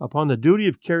James upon the duty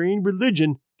of carrying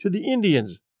religion to the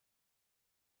Indians.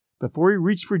 Before he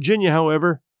reached Virginia,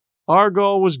 however,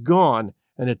 Argyll was gone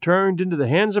and had turned into the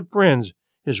hands of friends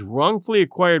his wrongfully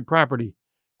acquired property,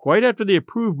 quite after the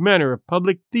approved manner of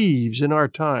public thieves in our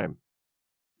time.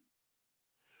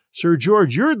 Sir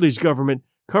George Yeardley's government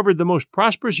covered the most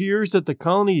prosperous years that the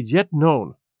colony had yet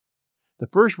known. The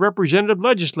first representative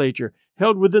legislature,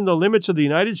 held within the limits of the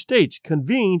United States,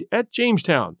 convened at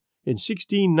Jamestown in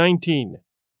 1619,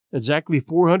 exactly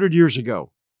 400 years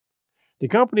ago. The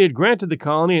company had granted the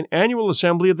colony an annual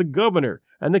assembly of the governor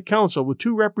and the council with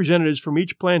 2 representatives from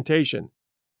each plantation.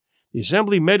 The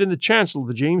assembly met in the chancel of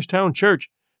the Jamestown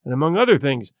church and, among other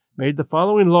things, made the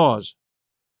following laws.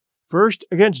 First,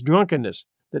 against drunkenness,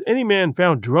 that any man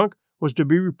found drunk was to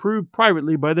be reproved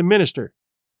privately by the minister.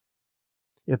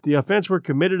 If the offense were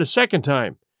committed a second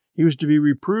time, he was to be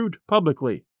reproved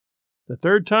publicly. The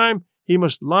third time, he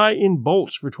must lie in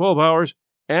bolts for 12 hours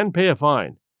and pay a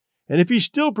fine. And if he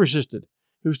still persisted,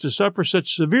 he was to suffer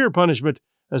such severe punishment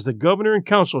as the governor and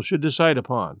council should decide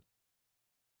upon.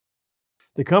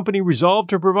 The company resolved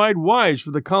to provide wives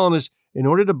for the colonists in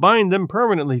order to bind them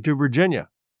permanently to Virginia.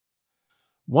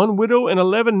 1 widow and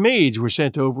 11 maids were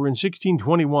sent over in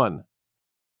 1621.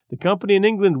 The company in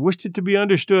England wished it to be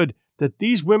understood that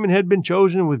these women had been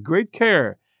chosen with great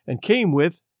care and came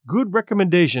with good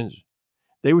recommendations.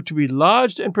 They were to be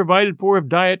lodged and provided for of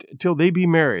diet till they be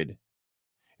married.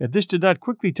 If this did not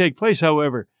quickly take place,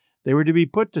 however, they were to be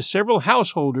put to several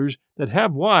householders that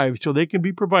have wives till they can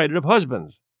be provided of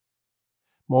husbands.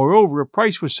 Moreover, a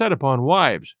price was set upon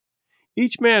wives.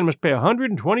 Each man must pay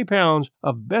 120 pounds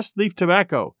of best leaf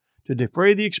tobacco to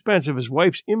defray the expense of his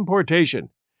wife's importation,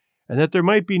 and that there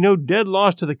might be no dead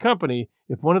loss to the company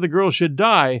if one of the girls should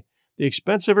die, the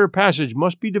expense of her passage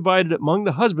must be divided among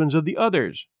the husbands of the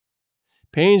others.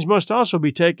 Pains must also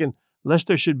be taken lest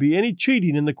there should be any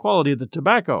cheating in the quality of the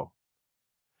tobacco.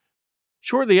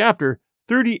 Shortly after,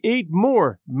 38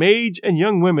 more maids and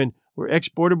young women were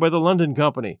exported by the London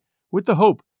Company, with the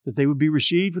hope that they would be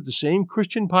received with the same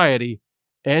Christian piety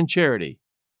and charity.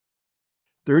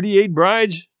 38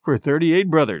 brides for 38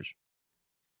 brothers.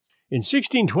 In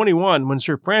 1621, when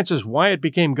Sir Francis Wyatt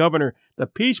became governor, the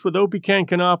peace with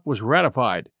Opechancanough was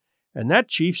ratified, and that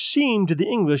chief seemed to the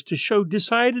English to show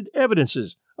decided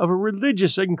evidences of a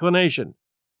religious inclination.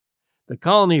 The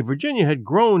colony of Virginia had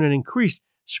grown and increased,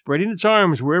 spreading its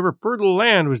arms wherever fertile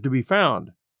land was to be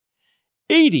found.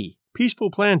 80 peaceful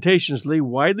plantations lay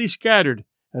widely scattered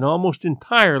and almost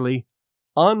entirely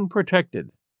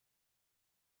unprotected.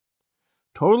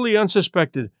 Totally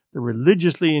unsuspected, the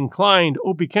religiously inclined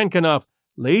Opechancanough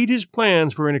laid his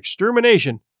plans for an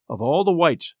extermination of all the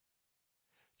whites.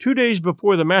 2 days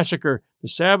before the massacre, the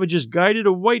savages guided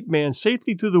a white man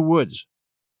safely through the woods.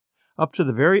 Up to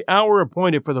the very hour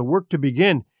appointed for the work to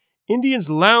begin, Indians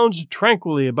lounged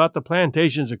tranquilly about the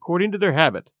plantations according to their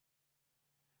habit.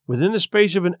 Within the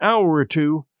space of an hour or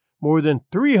two, more than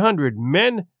 300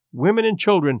 men, women, and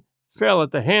children fell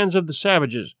at the hands of the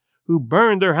savages, who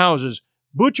burned their houses,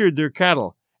 butchered their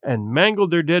cattle, and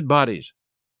mangled their dead bodies.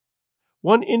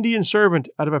 One Indian servant,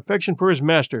 out of affection for his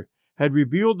master, had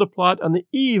revealed the plot on the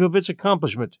eve of its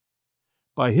accomplishment.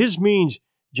 By his means,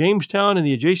 Jamestown and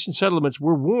the adjacent settlements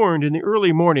were warned in the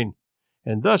early morning,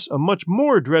 and thus a much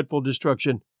more dreadful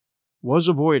destruction was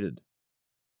avoided.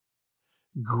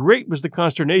 Great was the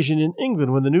consternation in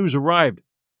England when the news arrived.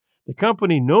 The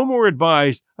company no more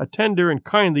advised a tender and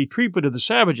kindly treatment of the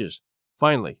savages,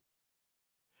 finally.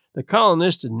 The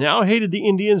colonists now hated the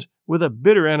Indians with a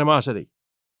bitter animosity.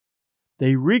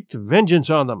 They wreaked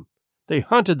vengeance on them. They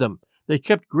hunted them. They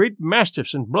kept great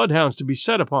mastiffs and bloodhounds to be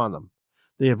set upon them.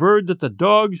 They averred that the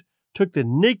dogs took the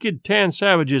naked tan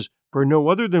savages for no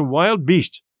other than wild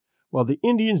beasts, while the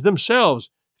Indians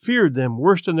themselves feared them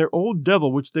worse than their old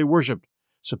devil which they worshipped,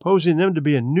 supposing them to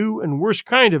be a new and worse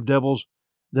kind of devils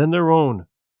than their own.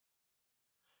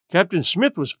 Captain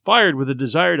Smith was fired with a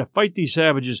desire to fight these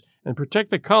savages and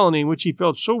protect the colony in which he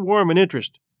felt so warm an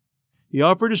interest. He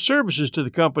offered his services to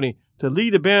the company to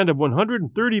lead a band of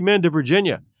 130 men to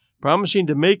Virginia, promising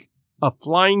to make a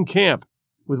flying camp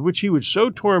with which he would so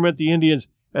torment the Indians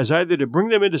as either to bring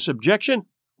them into subjection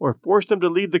or force them to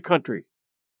leave the country.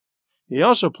 He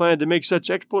also planned to make such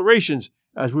explorations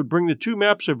as would bring the two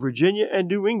maps of Virginia and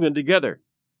New England together.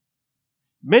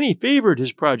 Many favored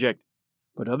his project,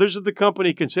 but others of the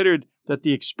company considered that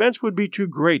the expense would be too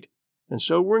great, and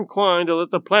so were inclined to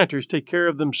let the planters take care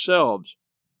of themselves.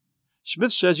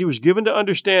 Smith says he was given to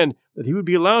understand that he would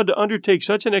be allowed to undertake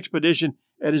such an expedition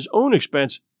at his own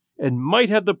expense and might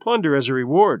have the plunder as a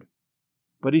reward.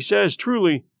 But he says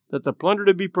truly that the plunder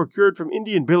to be procured from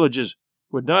Indian villages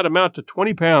would not amount to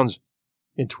 20 pounds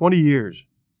in 20 years.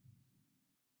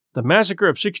 The massacre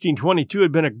of 1622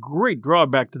 had been a great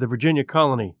drawback to the Virginia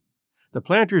colony. The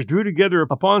planters drew together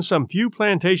upon some few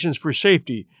plantations for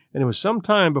safety, and it was some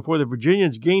time before the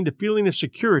Virginians gained a feeling of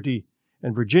security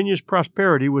and Virginia's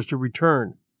prosperity was to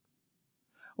return.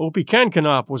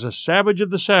 Opechancanough was a savage of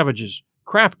the savages,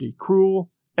 crafty, cruel,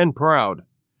 and proud.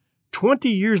 20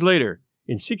 years later,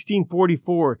 in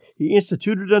 1644, he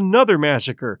instituted another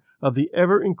massacre of the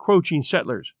ever-encroaching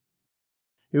settlers.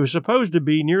 He was supposed to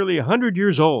be nearly 100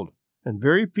 years old and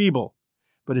very feeble,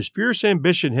 but his fierce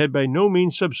ambition had by no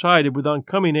means subsided with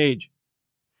oncoming age.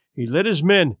 He led his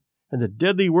men, and the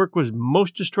deadly work was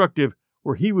most destructive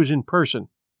where he was in person.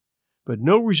 But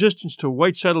no resistance to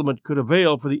white settlement could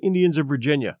avail for the Indians of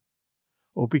Virginia.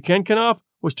 Opechancanough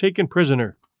was taken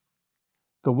prisoner.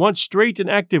 The once straight and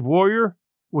active warrior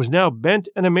was now bent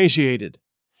and emaciated.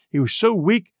 He was so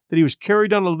weak that he was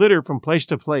carried on a litter from place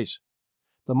to place.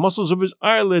 The muscles of his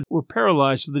eyelid were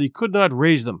paralyzed so that he could not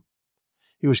raise them.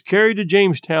 He was carried to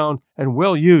Jamestown and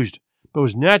well used, but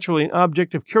was naturally an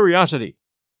object of curiosity.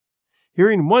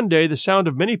 Hearing one day the sound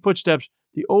of many footsteps,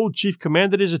 the old chief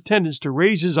commanded his attendants to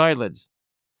raise his eyelids.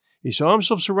 He saw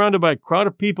himself surrounded by a crowd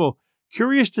of people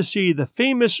curious to see the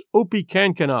famous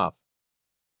Opechancanough.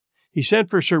 He sent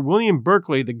for Sir William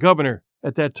Berkeley, the governor,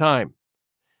 at that time.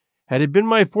 Had it been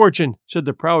my fortune, said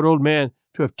the proud old man,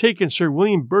 to have taken Sir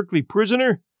William Berkeley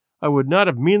prisoner, I would not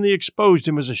have meanly exposed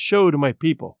him as a show to my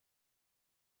people.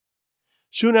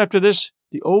 Soon after this,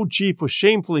 the old chief was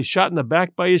shamefully shot in the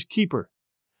back by his keeper,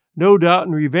 no doubt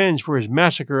in revenge for his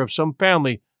massacre of some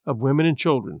family of women and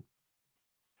children.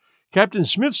 Captain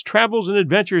Smith's travels and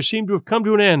adventures seemed to have come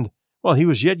to an end while he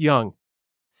was yet young.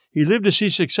 He lived to see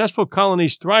successful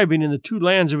colonies thriving in the two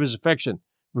lands of his affection,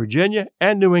 Virginia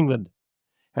and New England.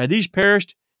 Had these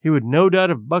perished, he would no doubt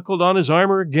have buckled on his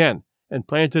armor again and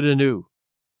planted anew.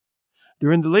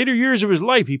 During the later years of his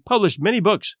life, he published many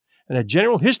books, and a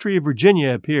general history of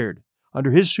Virginia appeared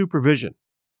under his supervision,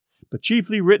 but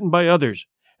chiefly written by others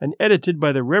and edited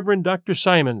by the Reverend Dr.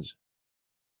 Simons.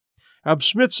 Of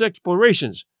Smith's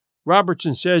explorations,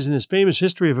 Robertson says in his famous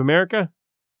History of America,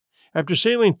 after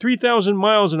sailing 3,000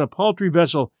 miles in a paltry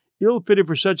vessel ill-fitted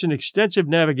for such an extensive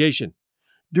navigation,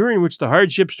 during which the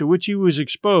hardships to which he was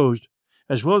exposed,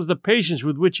 as well as the patience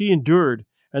with which he endured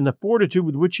and the fortitude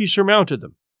with which he surmounted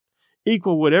them,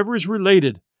 equal whatever is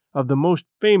related of the most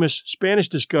famous Spanish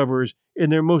discoverers in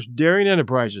their most daring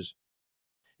enterprises.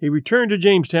 He returned to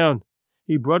Jamestown.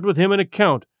 He brought with him an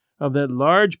account of that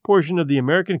large portion of the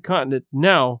American continent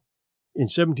now, in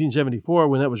 1774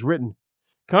 when that was written,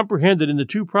 comprehended in the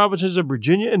two provinces of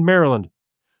Virginia and Maryland,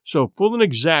 so full and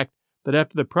exact that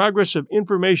after the progress of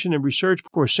information and research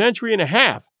for a century and a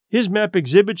half, his map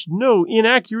exhibits no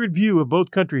inaccurate view of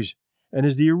both countries, and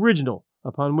is the original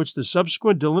upon which the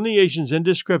subsequent delineations and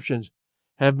descriptions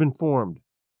have been formed.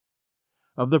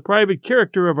 Of the private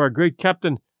character of our great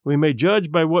captain, we may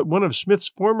judge by what one of Smith's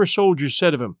former soldiers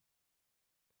said of him.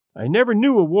 I never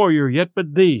knew a warrior yet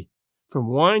but thee, from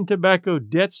wine, tobacco,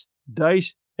 debts,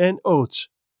 dice, and oaths,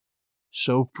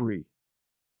 so free.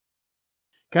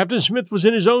 Captain Smith was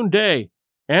in his own day,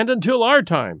 and until our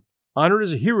time, honored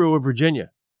as a hero of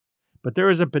Virginia. But there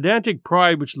is a pedantic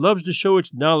pride which loves to show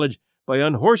its knowledge by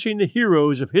unhorsing the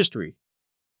heroes of history.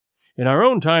 In our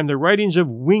own time, the writings of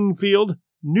Wingfield,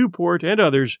 Newport, and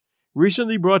others,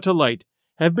 recently brought to light,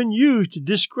 have been used to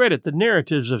discredit the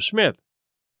narratives of Smith.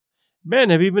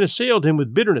 Men have even assailed him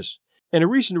with bitterness, and a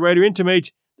recent writer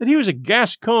intimates that he was a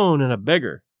Gascon and a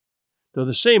beggar, though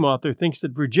the same author thinks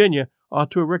that Virginia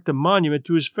ought to erect a monument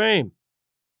to his fame.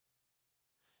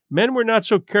 Men were not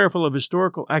so careful of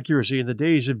historical accuracy in the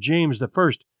days of James I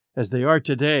as they are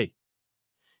today.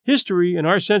 History, in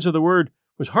our sense of the word,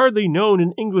 was hardly known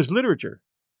in English literature.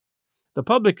 The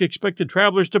public expected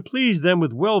travelers to please them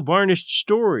with well-varnished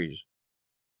stories.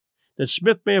 That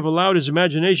Smith may have allowed his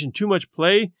imagination too much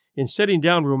play in setting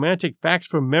down romantic facts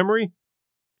from memory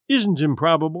isn't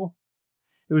improbable.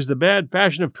 It was the bad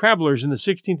fashion of travelers in the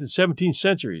 16th and 17th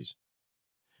centuries.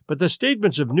 But the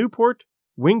statements of Newport,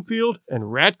 Wingfield,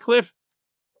 and Radcliffe,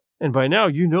 and by now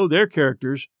you know their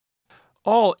characters,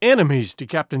 all enemies to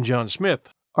Captain John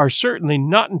Smith, are certainly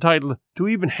not entitled to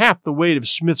even half the weight of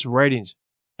Smith's writings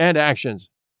and actions.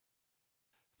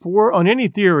 For, on any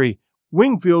theory,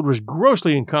 Wingfield was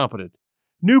grossly incompetent.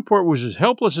 Newport was as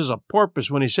helpless as a porpoise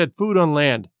when he set foot on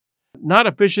land, not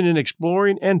efficient in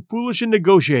exploring and foolish in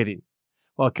negotiating,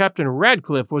 while Captain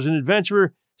Radcliffe was an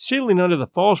adventurer sailing under the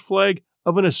false flag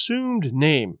of an assumed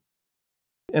name.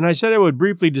 And I said I would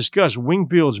briefly discuss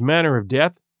Wingfield's manner of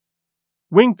death.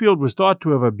 Wingfield was thought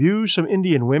to have abused some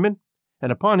Indian women,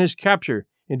 and upon his capture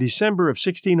in December of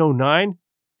 1609,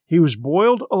 he was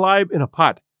boiled alive in a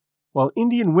pot, while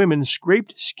Indian women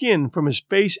scraped skin from his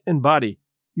face and body,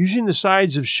 using the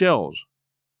sides of shells.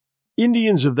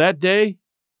 Indians of that day,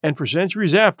 and for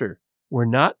centuries after, were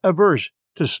not averse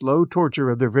to slow torture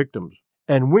of their victims,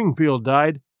 and Wingfield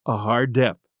died a hard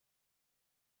death.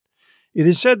 It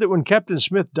is said that when Captain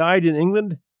Smith died in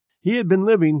England, he had been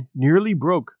living nearly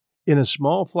broke in a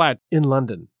small flat in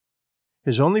London.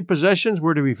 His only possessions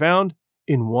were to be found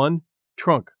in one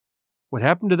trunk. What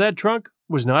happened to that trunk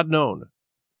was not known.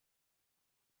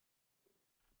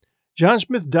 John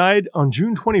Smith died on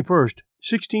June 21,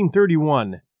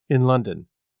 1631, in London.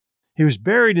 He was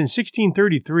buried in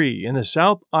 1633 in the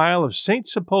south aisle of St.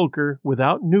 Sepulchre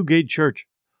without Newgate Church,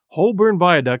 Holborn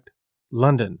Viaduct,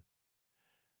 London.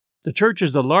 The church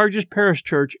is the largest parish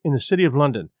church in the city of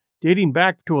London, dating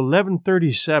back to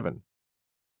 1137.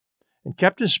 And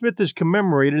Captain Smith is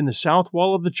commemorated in the south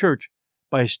wall of the church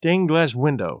by a stained glass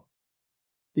window.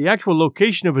 The actual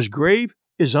location of his grave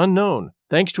is unknown,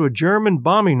 thanks to a German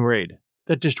bombing raid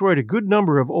that destroyed a good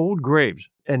number of old graves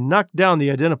and knocked down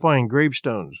the identifying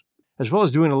gravestones, as well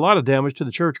as doing a lot of damage to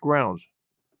the church grounds.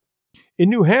 In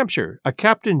New Hampshire, a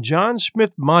Captain John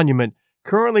Smith monument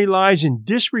currently lies in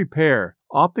disrepair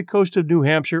off the coast of New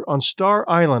Hampshire on Star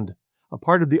Island, a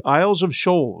part of the Isles of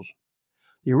Shoals.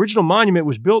 The original monument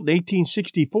was built in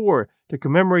 1864 to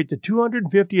commemorate the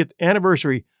 250th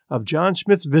anniversary of John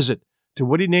Smith's visit to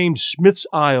what he named Smith's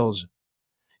Isles.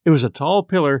 It was a tall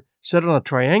pillar set on a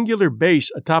triangular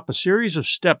base atop a series of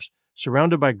steps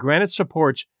surrounded by granite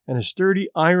supports and a sturdy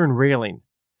iron railing.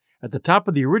 At the top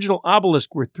of the original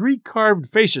obelisk were 3 carved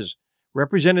faces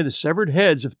representing the severed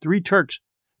heads of 3 Turks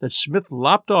that Smith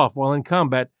lopped off while in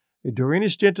combat during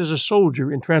his stint as a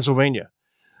soldier in Transylvania.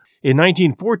 In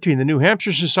 1914, the New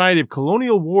Hampshire Society of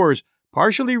Colonial Wars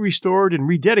partially restored and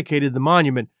rededicated the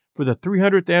monument for the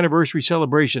 300th anniversary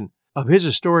celebration of his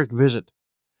historic visit.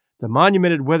 The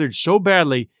monument had weathered so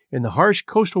badly in the harsh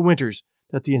coastal winters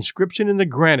that the inscription in the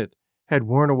granite had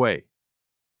worn away.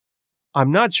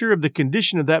 I'm not sure of the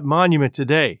condition of that monument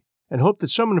today, and hope that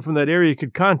someone from that area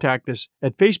could contact us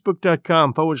at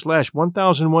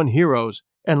facebook.com/1001heroes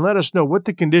and let us know what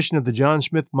the condition of the John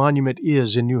Smith Monument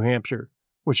is in New Hampshire.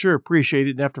 Would sure appreciate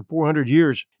it, and after 400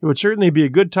 years, it would certainly be a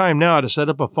good time now to set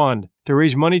up a fund to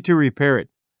raise money to repair it.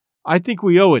 I think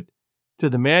we owe it to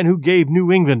the man who gave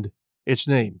New England its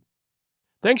name.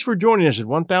 Thanks for joining us at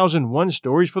 1001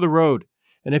 Stories for the Road,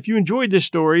 and if you enjoyed this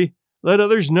story, let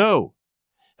others know.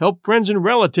 Help friends and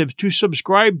relatives to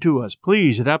subscribe to us,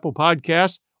 please, at Apple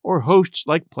Podcasts or hosts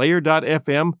like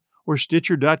Player.fm or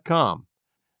Stitcher.com.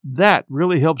 That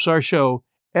really helps our show,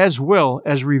 as well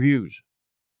as reviews.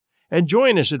 And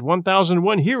join us at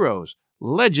 1001 Heroes,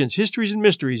 Legends, Histories, and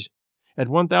Mysteries, at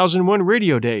 1001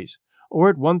 Radio Days, or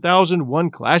at 1001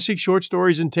 Classic Short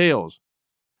Stories and Tales.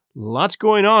 Lots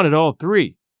going on at all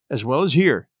 3, as well as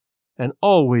here, and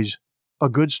always a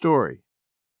good story.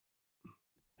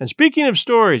 And speaking of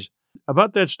stories,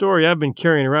 about that story I've been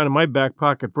carrying around in my back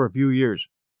pocket for a few years.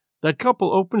 That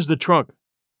couple opens the trunk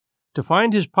to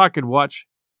find his pocket watch,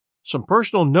 some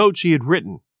personal notes he had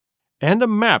written, and a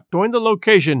map showing the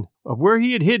location of where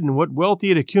he had hidden what wealth he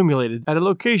had accumulated at a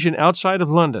location outside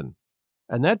of London.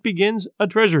 And that begins a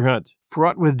treasure hunt,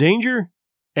 fraught with danger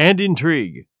and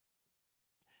intrigue.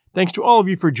 Thanks to all of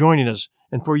you for joining us,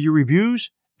 and for your reviews,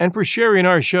 and for sharing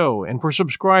our show, and for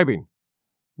subscribing.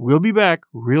 We'll be back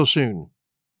real soon.